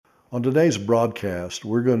On today's broadcast,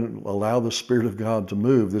 we're going to allow the Spirit of God to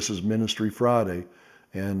move. This is Ministry Friday,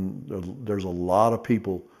 and there's a lot of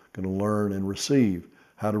people going to learn and receive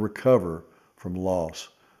how to recover from loss.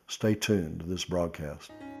 Stay tuned to this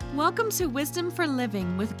broadcast. Welcome to Wisdom for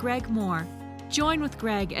Living with Greg Moore. Join with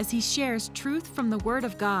Greg as he shares truth from the Word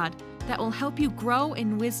of God that will help you grow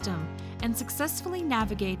in wisdom and successfully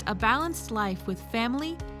navigate a balanced life with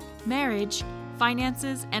family, marriage,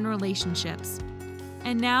 finances, and relationships.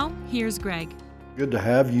 And now, here's Greg. Good to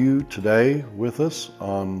have you today with us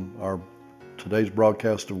on today's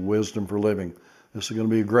broadcast of Wisdom for Living. This is going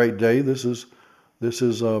to be a great day. This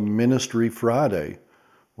is a Ministry Friday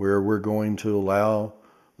where we're going to allow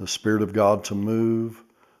the Spirit of God to move.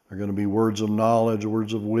 There are going to be words of knowledge,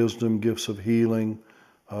 words of wisdom, gifts of healing.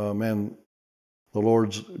 The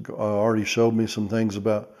Lord's already showed me some things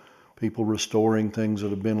about people restoring things that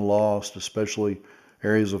have been lost, especially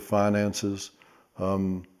areas of finances.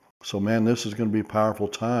 This is going to be a powerful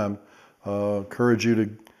time. Encourage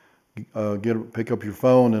you to pick up your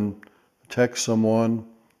phone and text someone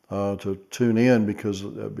to tune in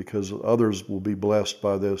because others will be blessed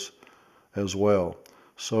by this as well.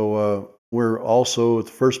 So we're also at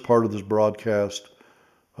the first part of this broadcast.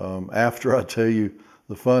 After I tell you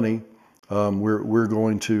the funny, we're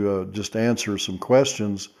going to just answer some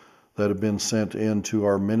questions that have been sent in to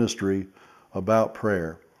our ministry about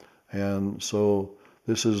prayer. And so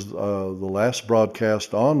this is the last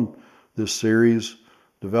broadcast on this series,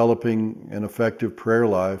 Developing an Effective Prayer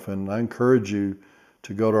Life. And I encourage you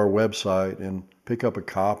to go to our website and pick up a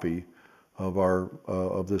copy of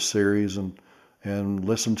of this series and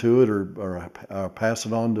listen to it or pass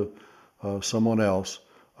it on to someone else.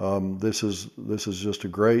 This is just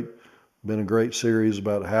been a great series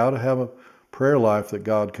about how to have a prayer life that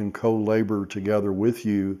God can co-labor together with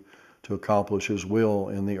you to accomplish His will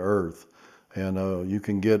in the earth. And you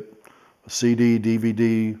can get a CD,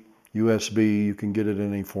 DVD, USB, you can get it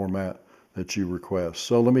in any format that you request.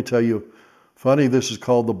 So let me tell you, funny, this is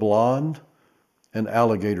called The Blonde and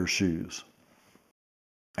Alligator Shoes.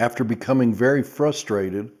 After becoming very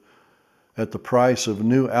frustrated at the price of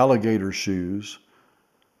new alligator shoes,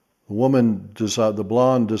 the woman decided, the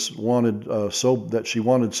blonde just wanted she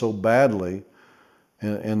wanted so badly,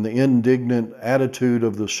 and the indignant attitude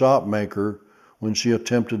of the shopmaker when she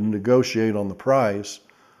attempted to negotiate on the price,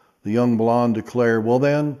 the young blonde declared, "Well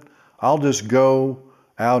then, I'll just go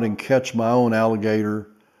out and catch my own alligator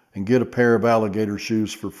and get a pair of alligator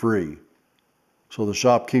shoes for free." So the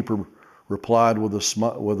shopkeeper replied with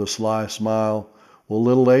a sly smile, "Well,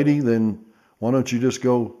 little lady, then why don't you just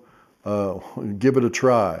go give it a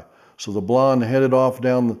try?" So the blonde headed off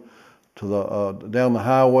down the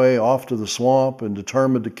highway, off to the swamp, and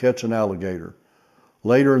determined to catch an alligator.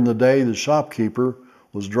 Later in the day, the shopkeeper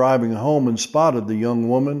was driving home and spotted the young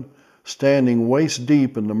woman standing waist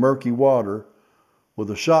deep in the murky water with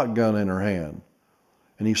a shotgun in her hand.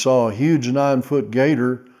 And he saw a huge 9-foot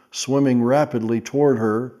gator swimming rapidly toward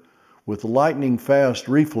her. With lightning fast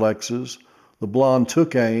reflexes, the blonde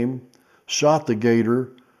took aim, shot the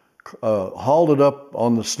gator, hauled it up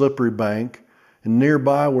on the slippery bank, and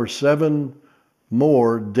nearby were 7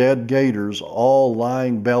 more dead gators, all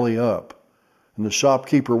lying belly up. And the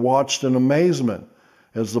shopkeeper watched in amazement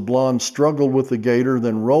as the blonde struggled with the gator.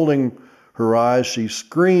 Then, rolling her eyes, she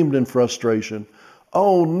screamed in frustration,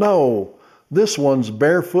 "Oh no, this one's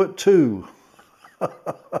barefoot too."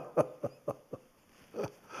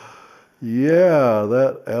 Yeah,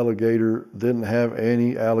 that alligator didn't have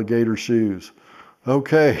any alligator shoes.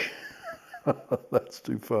 Okay, that's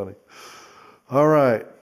too funny. All right,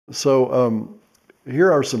 so here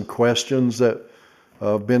are some questions that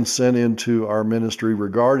have been sent into our ministry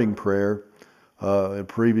regarding prayer at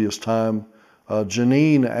previous time.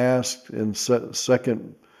 Janine asked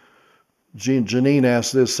Janine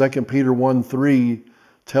asked this: 2 Peter 1:3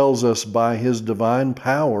 tells us, by His divine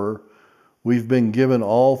power, we've been given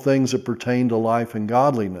all things that pertain to life and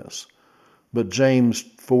godliness. But James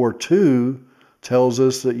 4:2 tells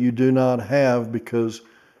us that you do not have because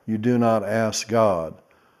you do not ask God.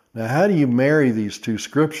 Now, how do you marry these two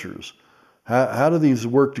scriptures? How do these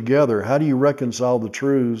work together? How do you reconcile the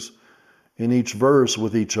truths in each verse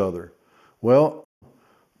with each other? Well,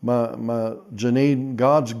 my Janine,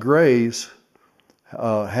 God's grace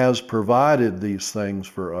has provided these things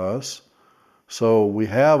for us. So we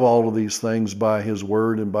have all of these things by His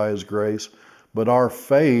word and by His grace, but our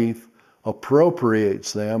faith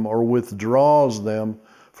appropriates them or withdraws them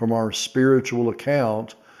from our spiritual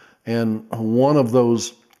account. And one of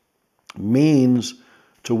those means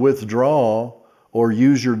to withdraw or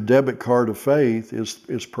use your debit card of faith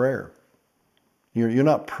is prayer. You're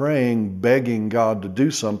not praying, begging God to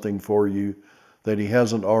do something for you that He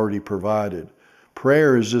hasn't already provided.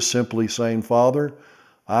 Prayer is just simply saying, Father,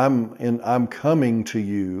 I'm coming to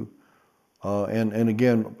you. And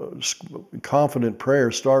again, confident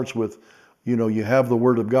prayer starts with, you have the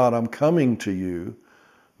Word of God. I'm coming to you,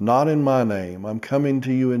 not in my name. I'm coming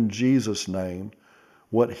to you in Jesus' name,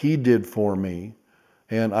 what He did for me.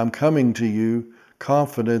 And I'm coming to you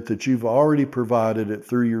confident that you've already provided it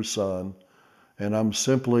through your Son. And I'm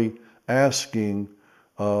simply asking,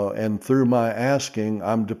 and through my asking,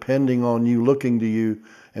 I'm depending on you, looking to you,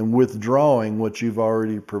 and withdrawing what you've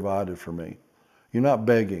already provided for me. You're not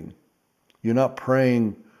begging. You're not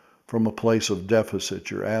praying from a place of deficit.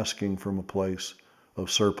 You're asking from a place of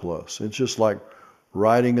surplus. It's just like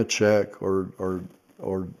writing a check or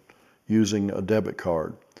using a debit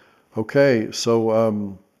card. Okay,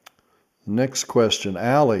 so next question.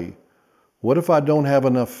 Allie, what if I don't have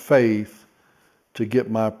enough faith to get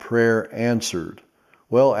my prayer answered?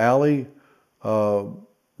 Well, Allie, John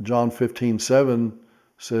 15:7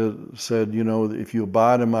 said, if you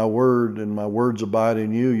abide in my word and my words abide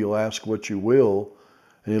in you, you'll ask what you will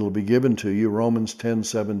and it'll be given to you. Romans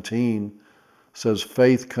 10:17 says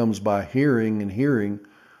faith comes by hearing and hearing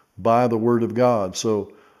by the word of God.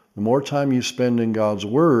 So the more time you spend in God's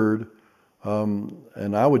word,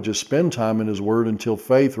 and I would just spend time in His word until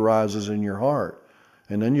faith rises in your heart.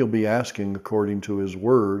 And then you'll be asking according to His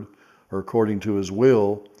word or according to His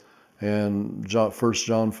will. And 1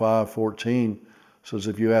 John 5:14 says,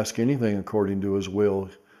 if you ask anything according to His will,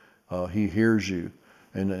 He hears you,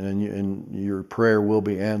 and your prayer will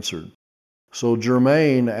be answered. So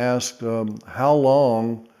Jermaine asked, how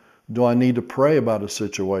long do I need to pray about a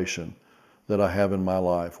situation that I have in my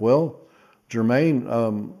life? Well,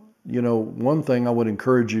 Jermaine, one thing I would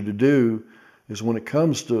encourage you to do is when it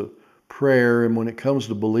comes to prayer and when it comes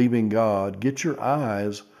to believing God, get your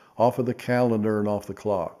eyes off of the calendar and off the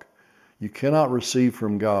clock. You cannot receive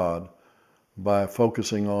from God by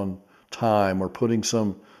focusing on time or putting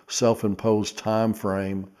some self-imposed time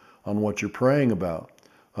frame on what you're praying about.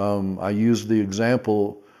 I used the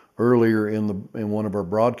example earlier in one of our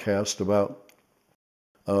broadcasts about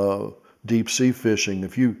deep sea fishing.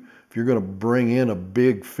 If you're going to bring in a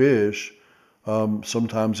big fish,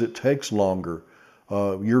 sometimes it takes longer.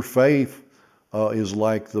 Your faith is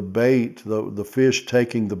like the bait, the fish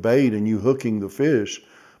taking the bait and you hooking the fish,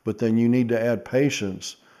 but then you need to add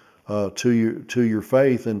patience to your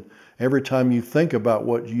faith. And every time you think about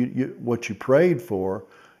what you prayed for,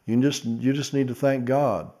 you just need to thank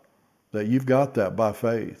God that you've got that by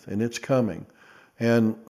faith and it's coming.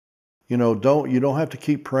 And you don't have to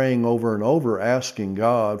keep praying over and over, asking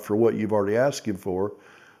God for what you've already asked Him for.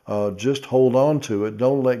 Just hold on to it.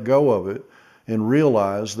 Don't let go of it, and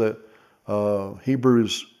realize that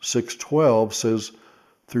Hebrews 6:12 says,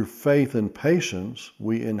 through faith and patience,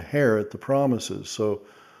 we inherit the promises. So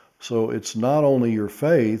it's not only your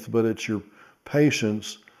faith, but it's your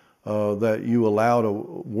patience that you allow to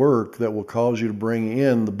work that will cause you to bring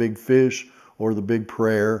in the big fish or the big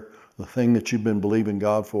prayer, the thing that you've been believing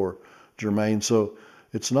God for, Jermaine. So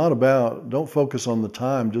it's not about, don't focus on the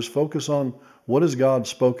time, just focus on what has God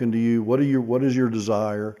spoken to you, what is your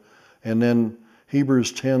desire. And then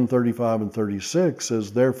Hebrews 10:35 and 36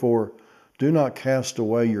 says, therefore, do not cast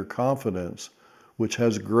away your confidence, which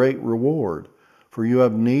has great reward. For you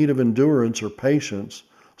have need of endurance or patience,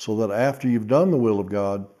 so that after you've done the will of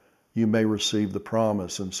God, you may receive the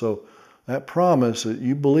promise. And so that promise,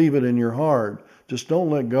 you believe it in your heart, just don't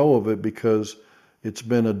let go of it because it's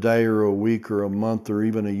been a day or a week or a month or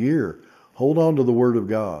even a year. Hold on to the Word of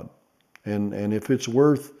God. And if it's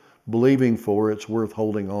worth believing for, it's worth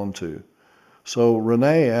holding on to. So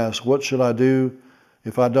Renee asked, what should I do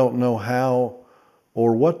if I don't know how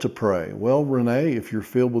or what to pray? Well, Renee, if you're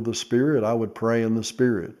filled with the Spirit, I would pray in the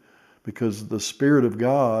Spirit, because the Spirit of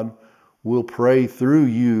God will pray through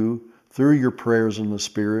you, through your prayers in the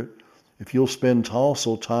Spirit. If you'll spend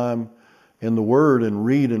also time in the Word and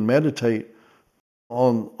read and meditate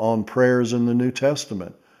on prayers in the New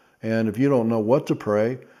Testament. And if you don't know what to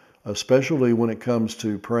pray, especially when it comes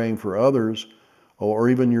to praying for others or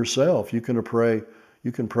even yourself, you can pray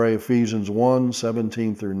Ephesians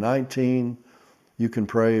 1:17 through 19. You can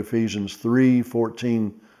pray Ephesians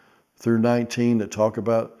 3:14 through 19 that talk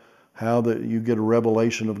about how that you get a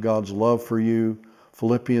revelation of God's love for you.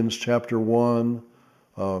 Philippians chapter 1,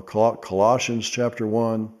 Colossians chapter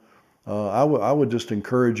 1. I would just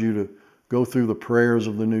encourage you to go through the prayers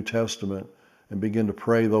of the New Testament and begin to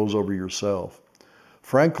pray those over yourself.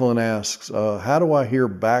 Franklin asks, how do I hear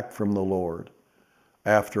back from the Lord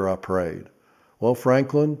after I prayed? Well,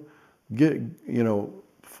 Franklin,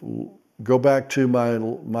 go back to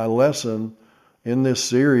my lesson in this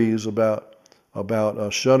series about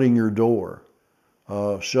shutting your door.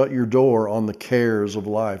 Shut your door on the cares of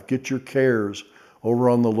life. Get your cares over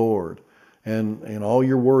on the Lord, and all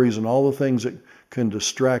your worries and all the things that can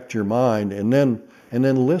distract your mind, and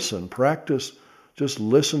then listen. Practice just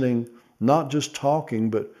listening, not just talking,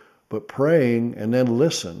 but praying, and then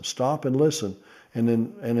listen. Stop and listen, and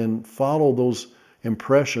then follow those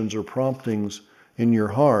impressions or promptings in your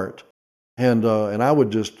heart. And I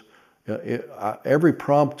would just every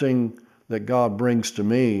prompting that God brings to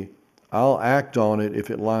me, I'll act on it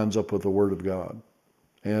if it lines up with the Word of God.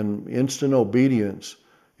 And instant obedience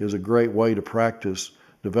is a great way to practice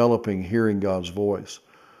developing hearing God's voice.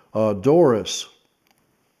 Doris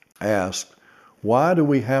asked, why do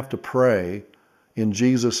we have to pray in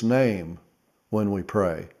Jesus' name when we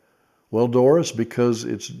pray? Well, Doris, because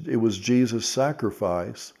it was Jesus'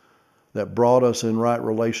 sacrifice that brought us in right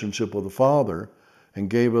relationship with the Father and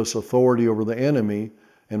gave us authority over the enemy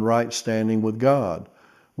and right standing with God.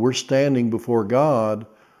 We're standing before God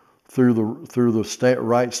through the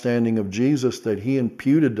right standing of Jesus that He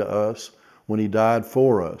imputed to us when He died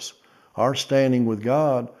for us. Our standing with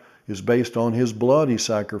God is based on His blood He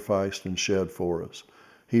sacrificed and shed for us.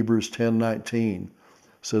 Hebrews 10:19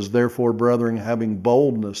 says, therefore, brethren, having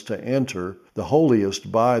boldness to enter the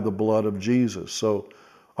holiest by the blood of Jesus. So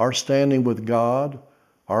our standing with God,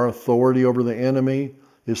 our authority over the enemy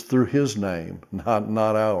is through His name,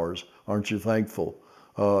 not ours. Aren't you thankful?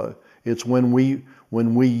 It's when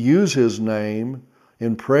we use His name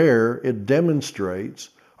in prayer, it demonstrates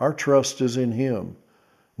our trust is in Him,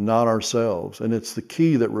 not ourselves. And it's the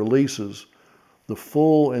key that releases the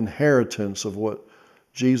full inheritance of what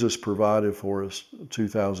Jesus provided for us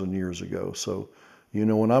 2,000 years ago. So,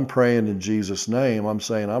 when I'm praying in Jesus' name, I'm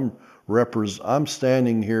saying I'm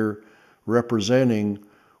standing here representing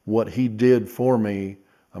what He did for me.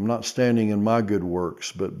 I'm not standing in my good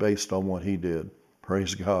works, but based on what He did.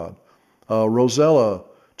 Praise God. Rosella,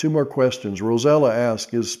 2 more questions. Rosella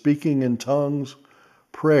asks, is speaking in tongues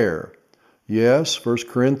prayer? Yes, 1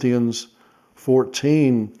 Corinthians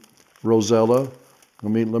 14, Rosella.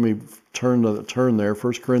 Let me turn there.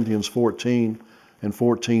 1 Corinthians 14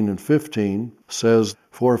 and 15 says,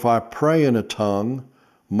 for if I pray in a tongue,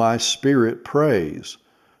 my spirit prays,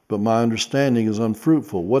 but my understanding is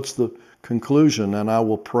unfruitful. What's the conclusion? And I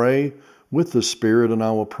will pray with the Spirit, and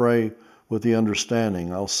I will pray with the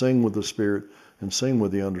understanding. I'll sing with the Spirit and sing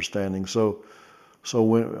with the understanding. So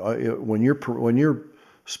when you're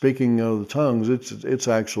speaking the tongues,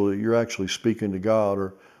 you're actually speaking to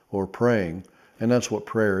God or praying, and that's what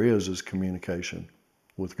prayer is communication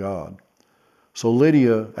with God. So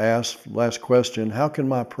Lydia asked, last question, how can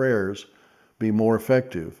my prayers be more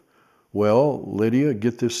effective? Well, Lydia,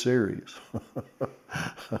 get this series.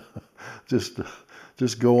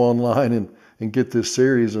 Just go online and get this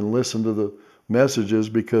series and listen to the messages,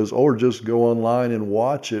 or just go online and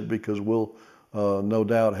watch it, because we'll no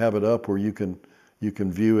doubt have it up where you can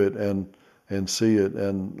view it and see it.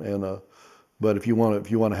 But if you want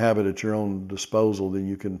to have it at your own disposal, then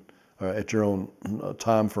you can at your own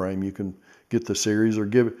time frame, you can get the series or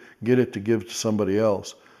get it to give to somebody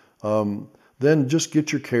else. Then just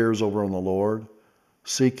get your cares over on the Lord.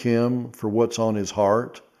 Seek Him for what's on His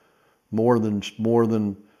heart, more than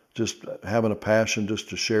just having a passion just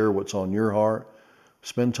to share what's on your heart.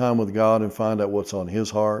 Spend time with God and find out what's on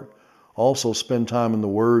His heart. Also spend time in the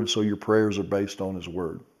Word, so your prayers are based on His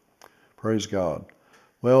Word. Praise God.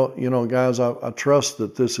 Well, guys, I trust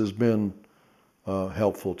that this has been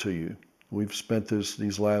helpful to you. We've spent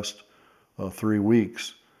these last 3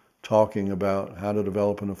 weeks talking about how to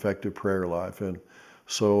develop an effective prayer life. And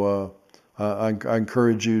so I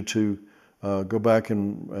encourage you to go back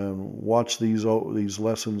and watch these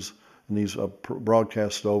lessons and these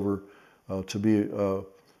broadcasts over to be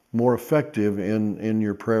more effective in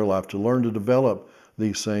your prayer life, to learn to develop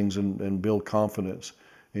these things and build confidence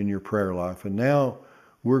in your prayer life. And now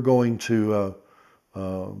we're going to,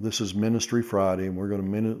 this is Ministry Friday, and we're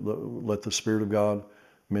going to let the Spirit of God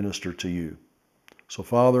minister to you. So,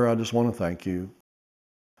 Father, I just want to thank you.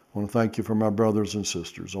 I want to thank you for my brothers and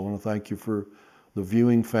sisters. I want to thank you for the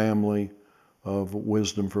viewing family of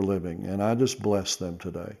Wisdom for Living. And I just bless them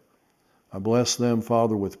today. I bless them,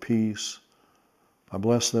 Father, with peace. I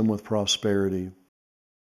bless them with prosperity.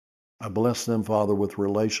 I bless them, Father, with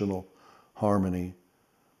relational harmony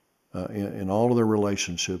in all of their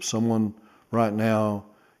relationships. Someone right now,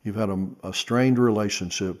 you've had a strained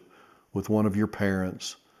relationship with one of your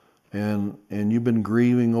parents, and you've been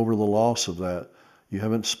grieving over the loss of that. You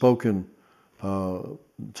haven't spoken to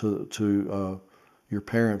your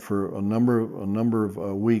parent for a number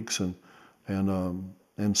of weeks, and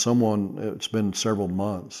and someone, it's been several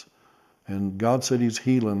months, and God said He's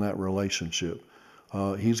healing that relationship.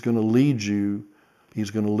 He's going to lead you. He's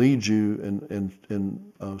going to lead you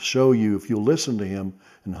and show you, if you'll listen to Him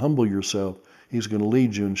and humble yourself, He's going to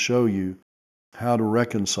lead you and show you how to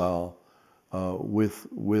reconcile with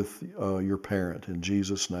your parent. In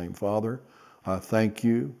Jesus' name, Father, I thank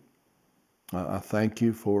you. I thank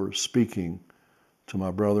you for speaking to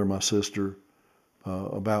my brother, my sister,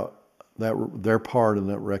 about their part in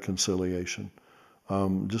that reconciliation.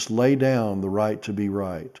 Just lay down the right to be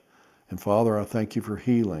right. And Father, I thank you for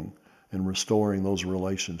healing and restoring those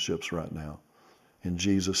relationships right now. In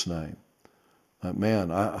Jesus' name.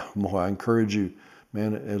 Man, I encourage you,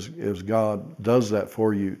 man, as God does that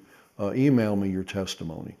for you, email me your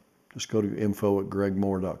testimony. Just go to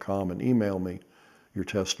info@gregmoore.com and email me your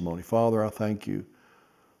testimony. Father, I thank you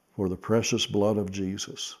for the precious blood of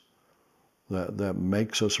Jesus that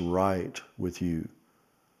makes us right with you.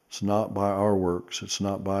 It's not by our works. It's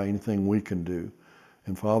not by anything we can do.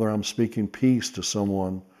 And Father, I'm speaking peace to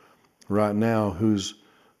someone right now who's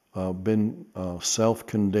been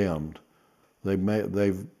self-condemned.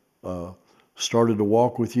 They've started to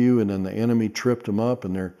walk with you, and then the enemy tripped them up,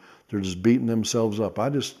 and they're just beating themselves up. I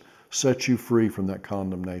just set you free from that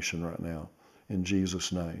condemnation right now in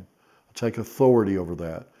Jesus' name. I take authority over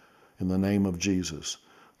that in the name of Jesus.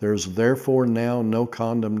 There's therefore now no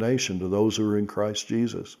condemnation to those who are in Christ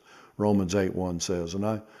Jesus, Romans 8:1 says.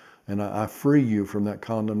 And I free you from that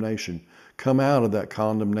condemnation. Come out of that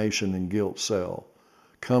condemnation and guilt cell.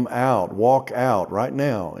 Come out, walk out right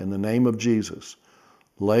now in the name of Jesus.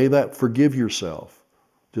 Forgive yourself.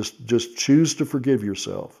 Just choose to forgive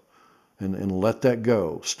yourself and let that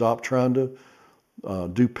go. Stop trying to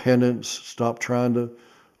do penance. Stop trying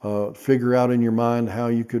to figure out in your mind how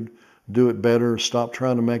you could do it better. Stop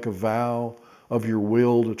trying to make a vow of your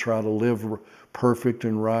will to try to live perfect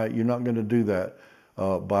and right. You're not going to do that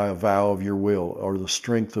by a vow of your will or the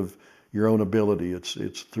strength of your own ability.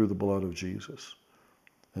 It's through the blood of Jesus.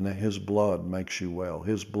 And that His blood makes you well.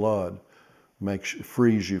 His blood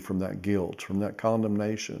frees you from that guilt, from that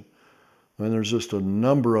condemnation. And there's just a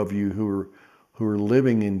number of you who are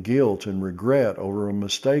living in guilt and regret over a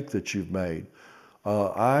mistake that you've made.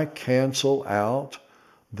 I cancel out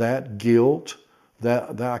that guilt,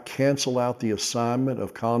 that I cancel out the assignment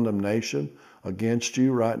of condemnation against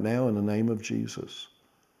you right now in the name of Jesus.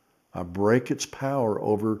 I break its power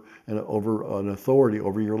over an authority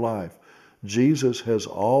over your life. Jesus has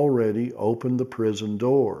already opened the prison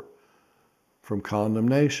door from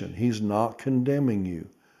condemnation. He's not condemning you.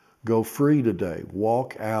 Go free today.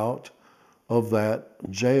 Walk out of that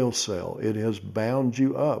jail cell. It has bound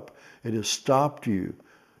you up. It has stopped you.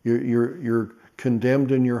 You're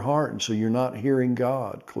condemned in your heart, and so you're not hearing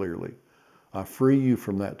God clearly. I free you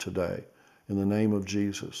from that today in the name of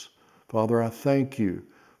Jesus. Father, I thank you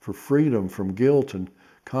for freedom from guilt and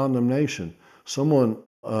condemnation. Someone,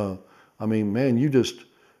 man, you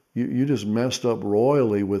just messed up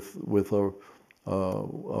royally with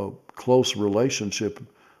a close relationship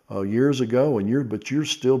years ago, but you're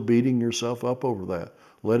still beating yourself up over that.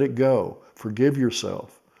 Let it go. Forgive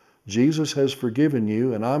yourself. Jesus has forgiven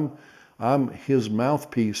you, and I'm His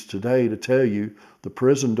mouthpiece today to tell you the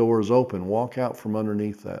prison door is open. Walk out from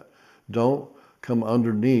underneath that. Don't come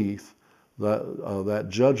underneath that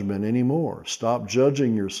judgment anymore. Stop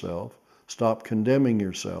judging yourself. Stop condemning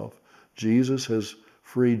yourself. Jesus has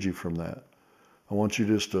freed you from that. I want you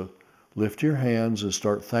just to lift your hands and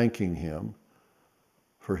start thanking Him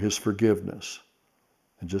for His forgiveness.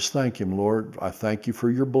 And just thank Him. Lord, I thank you for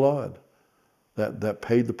your blood that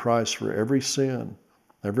paid the price for every sin,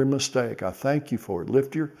 every mistake. I thank you for it.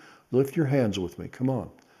 Lift your hands with me. Come on.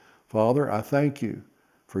 Father, I thank you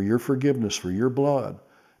for your forgiveness, for your blood.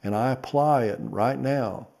 And I apply it right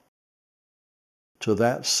now to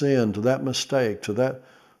that sin, to that mistake, to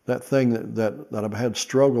that thing that I've had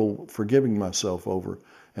struggle forgiving myself over.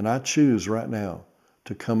 And I choose right now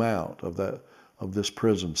to come out of this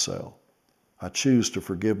prison cell. I choose to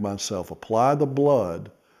forgive myself. Apply the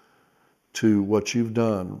blood to what you've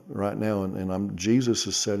done right now, and Jesus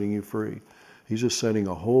is setting you free. He's just setting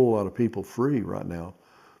a whole lot of people free right now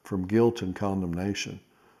from guilt and condemnation.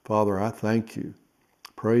 Father, I thank you.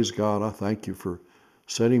 Praise God. I thank you for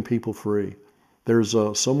setting people free. There's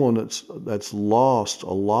someone that's lost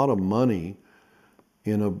a lot of money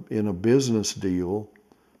in a business deal,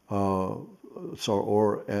 and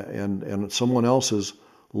someone else has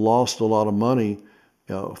lost a lot of money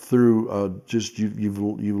through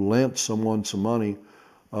you've lent someone some money,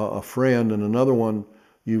 a friend, and another one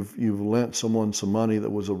you've lent someone some money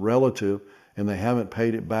that was a relative, and they haven't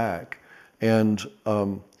paid it back. And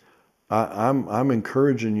I'm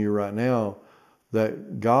encouraging you right now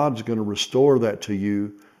that God's going to restore that to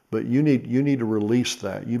you, but you need to release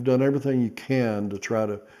that. You've done everything you can to try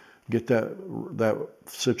to get that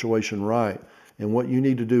situation right. And what you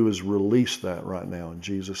need to do is release that right now in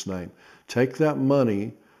Jesus' name. Take that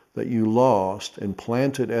money that you lost and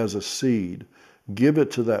plant it as a seed. Give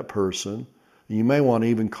it to that person. You may want to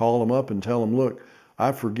even call them up and tell them, look,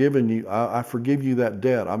 I've forgiven you. I forgive you that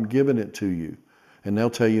debt. I'm giving it to you. And they'll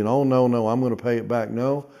tell you, oh, no, I'm going to pay it back.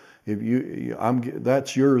 No,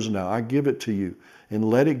 that's yours now. I give it to you. And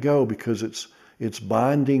let it go, because it's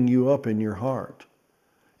binding you up in your heart.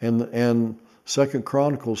 And 2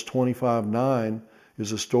 Chronicles 25:9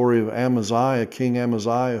 is a story of Amaziah, King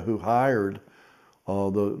Amaziah, who hired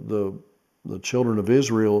the children of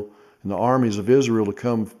Israel and the armies of Israel to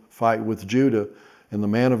come fight with Judah. And the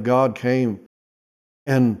man of God came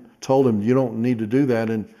and told him, you don't need to do that.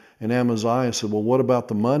 And Amaziah said, well, what about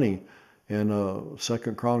the money? And 2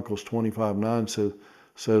 Chronicles 25:9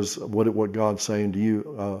 says what God's saying to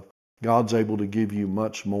you. God's able to give you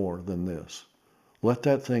much more than this. Let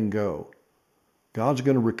that thing go. God's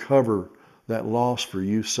going to recover that loss for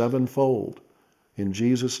you sevenfold in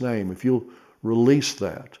Jesus' name. If you'll release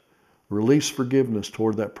that, release forgiveness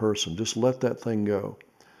toward that person, just let that thing go.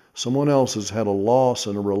 Someone else has had a loss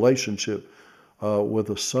in a relationship with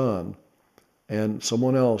a son, and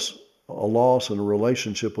someone else a loss in a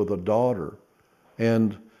relationship with a daughter,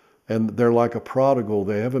 and they're like a prodigal.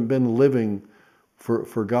 They haven't been living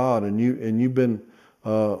for God, and you've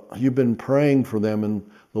been praying for them,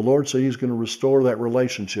 and the Lord said He's going to restore that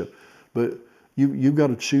relationship. But you've got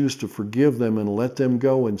to choose to forgive them and let them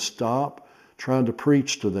go, and stop trying to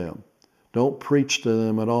preach to them. Don't preach to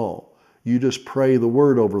them at all. You just pray the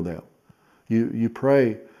word over them. You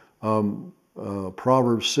pray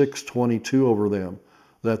Proverbs 6:22 over them,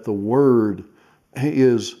 that the word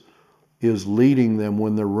is leading them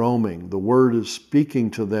when they're roaming. The word is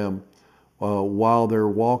speaking to them while they're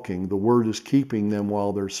walking. The word is keeping them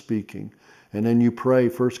while they're speaking. And then you pray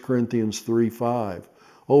 1 Corinthians 3:5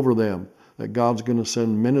 over them, that God's going to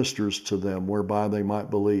send ministers to them whereby they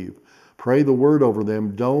might believe. Pray the word over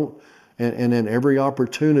them. And in every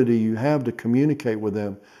opportunity you have to communicate with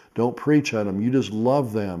them, don't preach at them. You just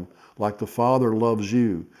love them like the Father loves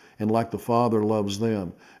you and like the Father loves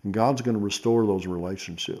them. And God's going to restore those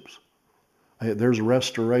relationships. There's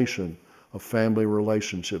restoration of family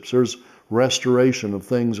relationships. There's restoration of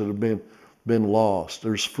things that have been lost.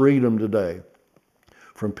 There's freedom today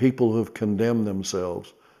from people who have condemned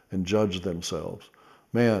themselves and judged themselves.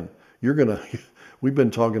 Man, we've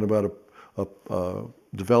been talking about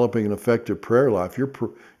developing an effective prayer life.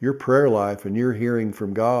 Your prayer life and your hearing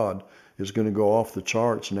from God is going to go off the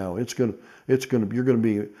charts now. You're going to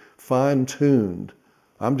be fine-tuned.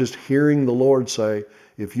 I'm just hearing the Lord say,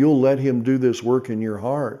 if you'll let Him do this work in your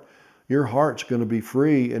heart's going to be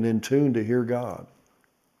free and in tune to hear God.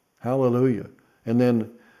 Hallelujah. And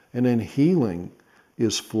then healing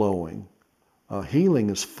is flowing. Healing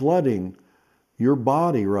is flooding your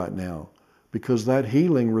body right now, because that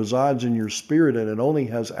healing resides in your spirit, and it only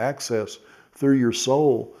has access through your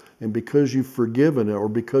soul. And because you've forgiven it, or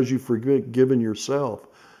because you've forgiven yourself,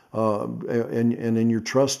 and you're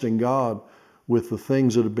trusting God with the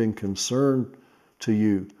things that have been concerned to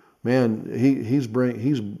you, man, He's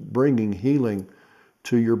bringing healing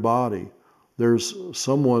to your body. There's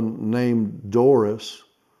someone named Doris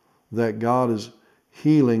that God is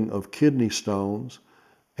healing of kidney stones,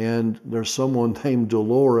 and there's someone named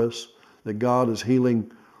Dolores that God is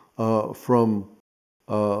healing from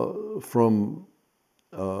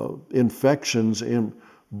infections in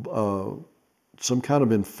some kind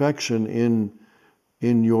of infection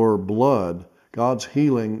in your blood. God's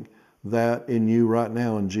healing that in you right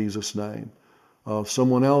now in Jesus' name.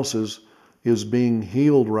 Someone else is being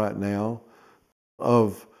healed right now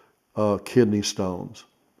of kidney stones.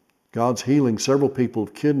 God's healing several people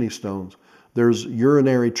of kidney stones. There's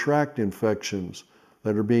urinary tract infections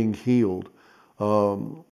that are being healed.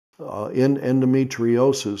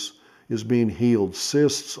 Endometriosis is being healed.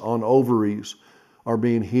 Cysts on ovaries are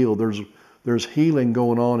being healed. There's healing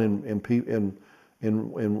going on in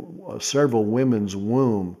several women's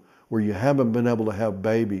womb where you haven't been able to have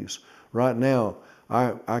babies. Right now,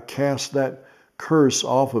 I cast that curse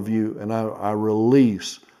off of you, and I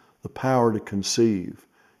release the power to conceive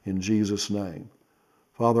in Jesus' name.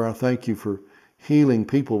 Father, I thank you for healing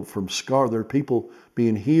people from scar. There are people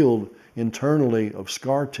being healed internally of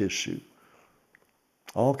scar tissue.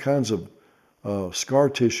 All kinds of scar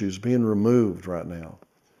tissues being removed right now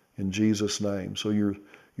in Jesus' name. So your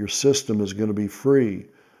system is going to be free.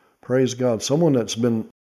 Praise God. Someone that's been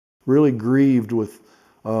really grieved with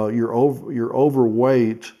you're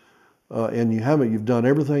overweight, and you've done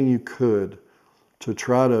everything you could to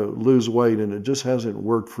try to lose weight, and it just hasn't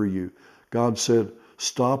worked for you. God said,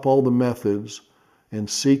 stop all the methods and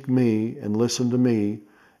seek me and listen to me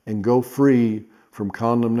and go free from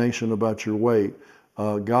condemnation about your weight.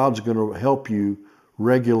 God's going to help you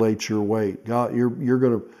regulate your weight. God, you're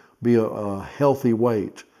going to be a healthy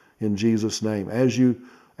weight in Jesus' name. As you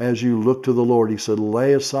look to the Lord, he said,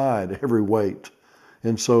 lay aside every weight.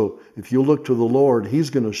 And so if you look to the Lord, he's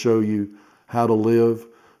going to show you how to live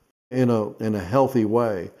in a healthy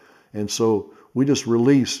way. And so we just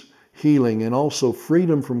release healing and also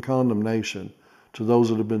freedom from condemnation to those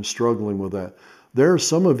that have been struggling with that. There are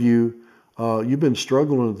some of you, you've been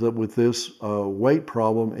struggling with this weight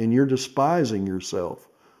problem, and you're despising yourself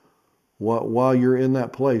while you're in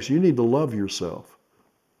that place. You need to love yourself.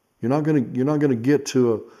 You're not going to get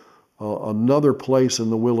to another place in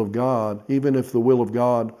the will of God, even if the will of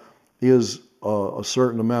God is a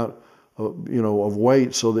certain amount of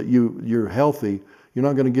weight so that you're healthy. You're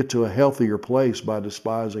not going to get to a healthier place by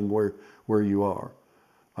despising where you are.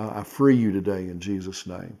 I free you today in Jesus'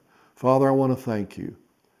 name. Father, I want to thank you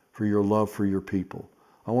for your love for your people.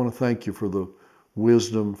 I want to thank you for the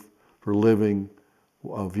wisdom for living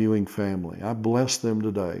viewing family. I bless them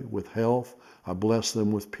today with health. I bless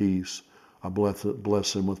them with peace. I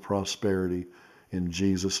bless them with prosperity in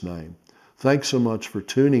Jesus' name. Thanks so much for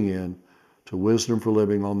tuning in to Wisdom for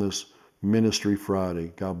Living on this Ministry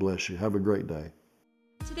Friday. God bless you. Have a great day.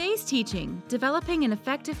 Today's teaching, Developing an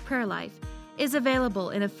Effective Prayer Life, is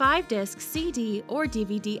available in a 5-disc CD or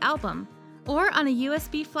DVD album, or on a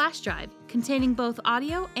USB flash drive containing both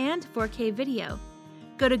audio and 4K video.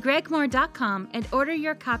 Go to gregmoore.com and order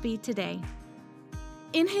your copy today.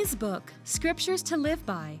 In his book, Scriptures to Live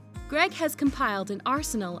By, Greg has compiled an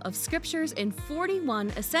arsenal of scriptures in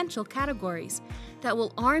 41 essential categories that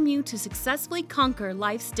will arm you to successfully conquer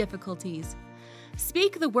life's difficulties.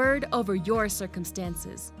 Speak the word over your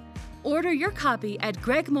circumstances. Order your copy at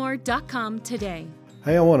gregmoore.com today.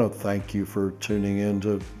 Hey, I want to thank you for tuning in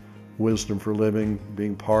to Wisdom for Living,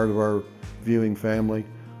 being part of our viewing family.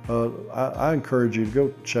 I encourage you to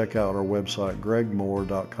go check out our website,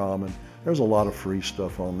 gregmoore.com, and there's a lot of free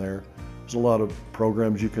stuff on there. There's a lot of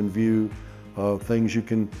programs you can view, things you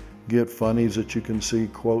can get, funnies that you can see,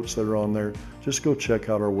 quotes that are on there. Just go check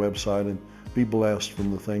out our website and be blessed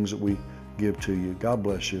from the things that we give to you. God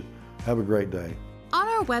bless you. Have a great day. On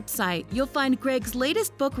our website, you'll find Greg's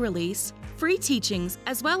latest book release, free teachings,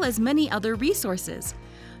 as well as many other resources.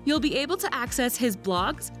 You'll be able to access his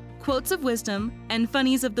blogs, quotes of wisdom, and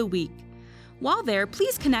funnies of the week. While there,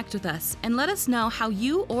 please connect with us and let us know how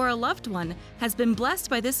you or a loved one has been blessed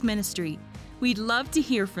by this ministry. We'd love to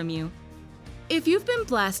hear from you. If you've been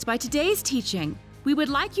blessed by today's teaching, we would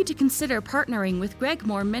like you to consider partnering with Greg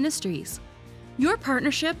Moore Ministries. Your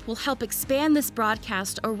partnership will help expand this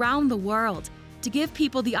broadcast around the world to give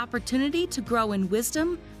people the opportunity to grow in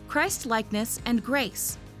wisdom, Christ-likeness, and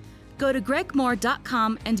grace. Go to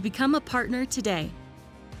gregmoore.com and become a partner today.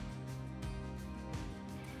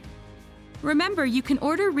 Remember, you can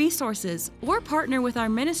order resources or partner with our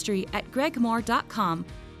ministry at gregmoore.com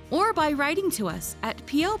or by writing to us at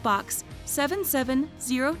P.O. Box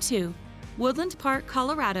 7702, Woodland Park,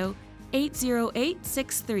 Colorado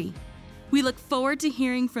 80863. We look forward to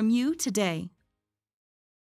hearing from you today.